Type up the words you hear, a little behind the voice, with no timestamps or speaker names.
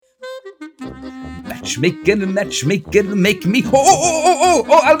matchmaker, make me. Oh,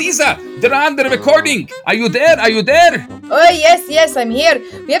 Aliza, they're on the recording. Are you there? Oh, yes, I'm here.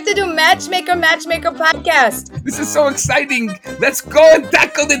 We have to do Matchmaker podcast. This is so exciting. Let's go and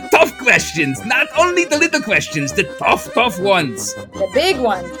tackle the tough questions. Not only the little questions, the tough ones. The big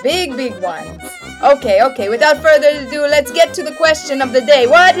ones, big ones. Okay, without further ado, let's get to the question of the day.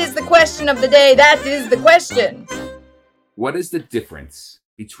 What is the question of the day? That is the question. What is the difference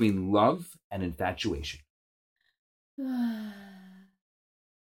between love and infatuation?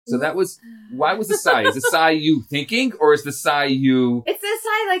 So that was, why was the sigh? Is the sigh you thinking, or is the sigh you... It's the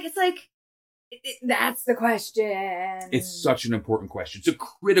sigh, that's the question. It's such an important question. It's a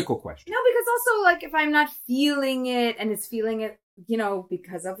critical question. No, because also, if I'm not feeling it, and it's feeling it,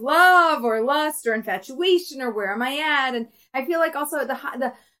 because of love, or lust, or infatuation, or where am I at? And I feel like also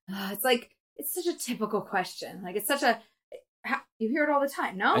it's such a typical question. It's such a... You hear it all the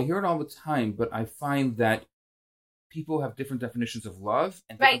time, no? I hear it all the time, but I find that people have different definitions of love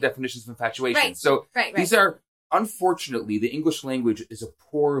and different definitions of infatuation. Right. So These are, unfortunately, the English language is a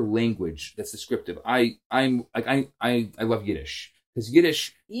poor language that's descriptive. I love Yiddish. Because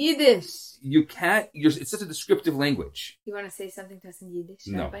Yiddish, you can't, it's such a descriptive language. You want to say something to us in Yiddish,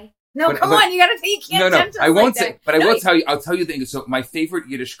 No. Rabbi? No, come on, you gotta say, you can't tempt us I won't like say, that. but I will tell you, I'll tell you the English. So my favorite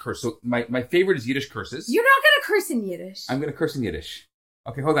Yiddish curse, so my favorite is Yiddish curses. You're not gonna curse in Yiddish. I'm gonna curse in Yiddish.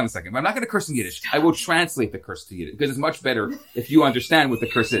 Okay, hold on a second. I'm not gonna curse in Yiddish. Stop. I will translate the curse to Yiddish, because it's much better if you understand what the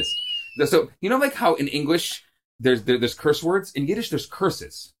curse is. So, how in English, there's curse words? In Yiddish, there's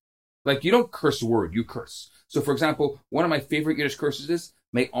curses. You don't curse a word, you curse. So, for example, one of my favorite Yiddish curses is,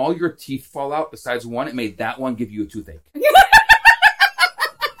 may all your teeth fall out besides one, and may that one give you a toothache.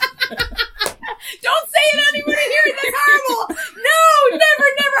 Don't say it, I don't even want to hear it. That's horrible. No, never.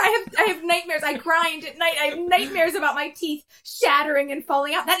 I have nightmares. I grind at night. I have nightmares about my teeth shattering and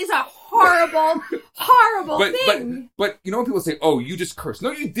falling out. That is a horrible thing. But when people say, oh, you just cursed.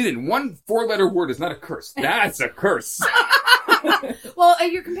 No, you didn't. One 4-letter word is not a curse. That's a curse. Well,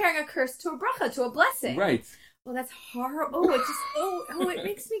 you're comparing a curse to a bracha, to a blessing. Right. Well, that's horrible. Oh, it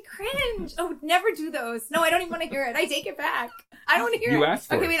makes me cringe. Oh, never do those. No, I don't even want to hear it. I take it back. I don't want to hear it. You asked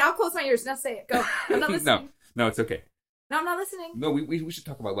for it. Okay, wait, I'll close my ears. Now say it. Go. I'm not listening. No, it's okay. No, I'm not listening. No, we should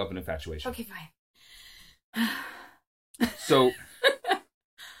talk about love and infatuation. Okay, fine. So.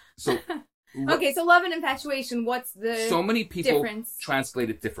 Okay, so love and infatuation, what's the So many people difference?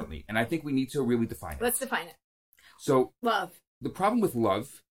 Translate it differently, and I think we need to really define it. Let's define it. So, love. The problem with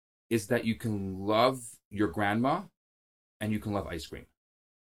love is that you can love your grandma and you can love ice cream.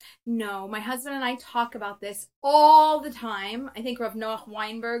 No, my husband and I talk about this all the time. I think Rav Noach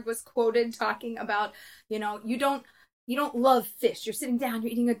Weinberg was quoted talking about, you don't love fish. You're sitting down,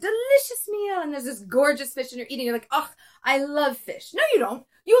 you're eating a delicious meal, and there's this gorgeous fish, and you're eating. You're like, oh, I love fish. No, you don't.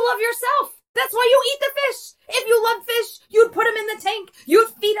 You love yourself. That's why you eat the fish. If you love fish, you'd put him in the tank. You'd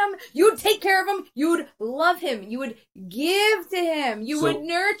feed him. You'd take care of him. You'd love him. You would give to him. You would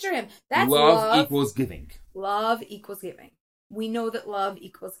nurture him. That's love. Equals giving. Love equals giving. We know that love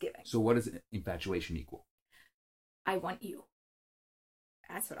equals giving. So what does infatuation equal? I want you.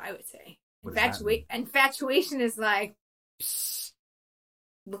 That's what I would say. Infatuation is like, psh,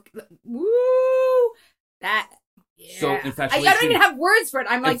 look, woo, that. Yeah. So infatuation. I don't even have words for it.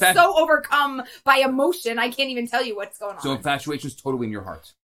 I'm so overcome by emotion. I can't even tell you what's going on. So infatuation is totally in your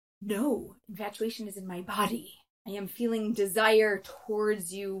heart. No, infatuation is in my body. I am feeling desire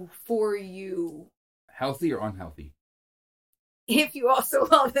towards you, for you. Healthy or unhealthy? If you also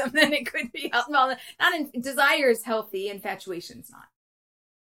love them, then it could be healthy. Well, desire is healthy. Infatuation's not.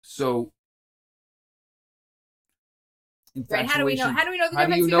 So. Right? How do we know the difference? How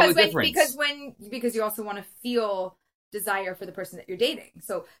do you know the difference? Because you also want to feel desire for the person that you're dating.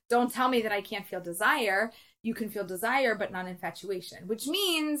 So don't tell me that I can't feel desire. You can feel desire, but not infatuation, which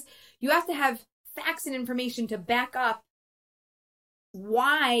means you have to have facts and information to back up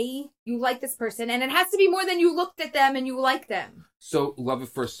why you like this person, and it has to be more than you looked at them and you like them. So love at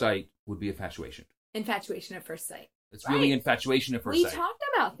first sight would be infatuation. Infatuation at first sight. It's really infatuation at first sight. We talked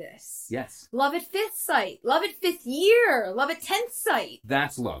about this. Yes. Love at fifth sight. Love at fifth year. Love at 10th sight.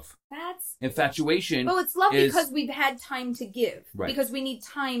 That's love. That's... Infatuation. Well, it's love because we've had time to give. Right. Because we need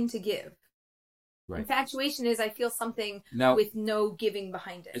time to give. Right. Infatuation is I feel something with no giving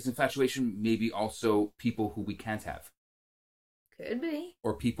behind it. Is infatuation maybe also people who we can't have? Could be.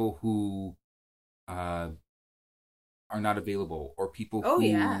 Or people who are not available. Or people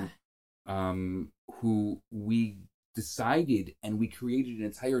who we decided and we created an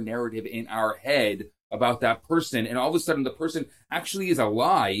entire narrative in our head about that person, and all of a sudden the person actually is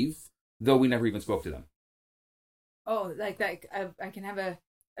alive, though we never even spoke to them. Oh, like I can have a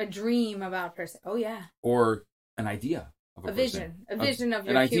a dream about person. Oh yeah. Or an idea of a vision. person. A vision of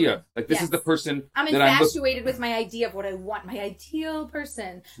your an idea. human. Like this is the person I'm that infatuated with my idea of what I want. My ideal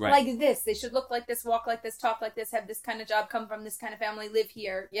person. Right. Like this. They should look like this, walk like this, talk like this, have this kind of job, come from this kind of family, live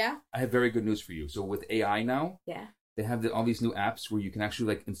here. Yeah? I have very good news for you. So with AI now, they have all these new apps where you can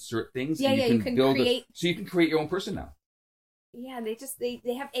actually like insert things. Yeah, and you can create. So you can create your own person now. Yeah, they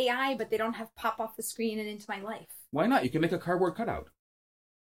have AI, but they don't have pop off the screen and into my life. Why not? You can make a cardboard cutout.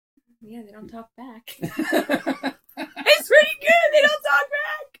 Yeah, they don't talk back. It's pretty good. They don't talk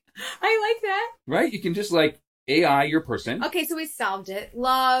back. I like that. Right? You can just like AI your person. Okay, so we solved it.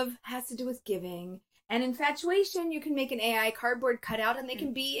 Love has to do with giving. And infatuation, you can make an AI cardboard cutout and they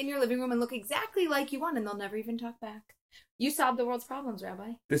can be in your living room and look exactly like you want and they'll never even talk back. You solved the world's problems,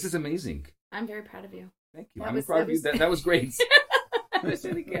 Rabbi. This is amazing. I'm very proud of you. Thank you. I'm proud of you. That was great. That was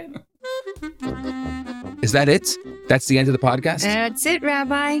really good. Is that it? That's the end of the podcast? That's it,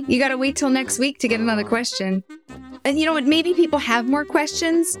 Rabbi. You got to wait till next week to get another question. And you know what? Maybe people have more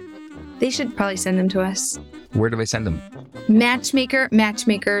questions. They should probably send them to us. Where do they send them?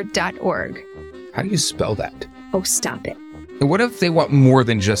 Matchmaker.org. How do you spell that? Oh, stop it. And what if they want more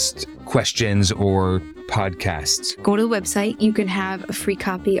than just questions or podcasts? Go to the website. You can have a free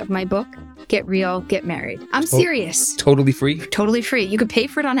copy of my book, Get Real, Get Married. I'm serious. Totally free? Totally free. You can pay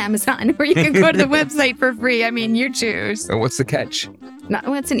for it on Amazon or you can go to the website for free. I mean, you choose. And what's the catch?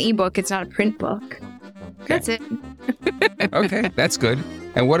 Well, it's an ebook. It's not a print book. Okay. That's it. Okay, that's good.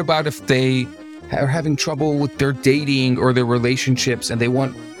 And what about if they are having trouble with their dating or their relationships and they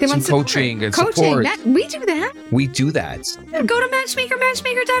want some coaching and support? We do that. We do that. Go to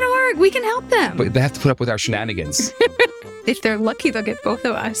matchmaker.org. We can help them. But they have to put up with our shenanigans. If they're lucky, they'll get both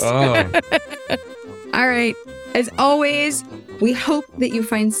of us. Oh. All right. As always, we hope that you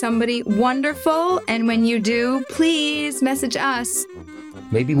find somebody wonderful. And when you do, please message us.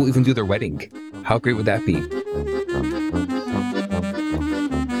 Maybe we'll even do their wedding. How great would that be?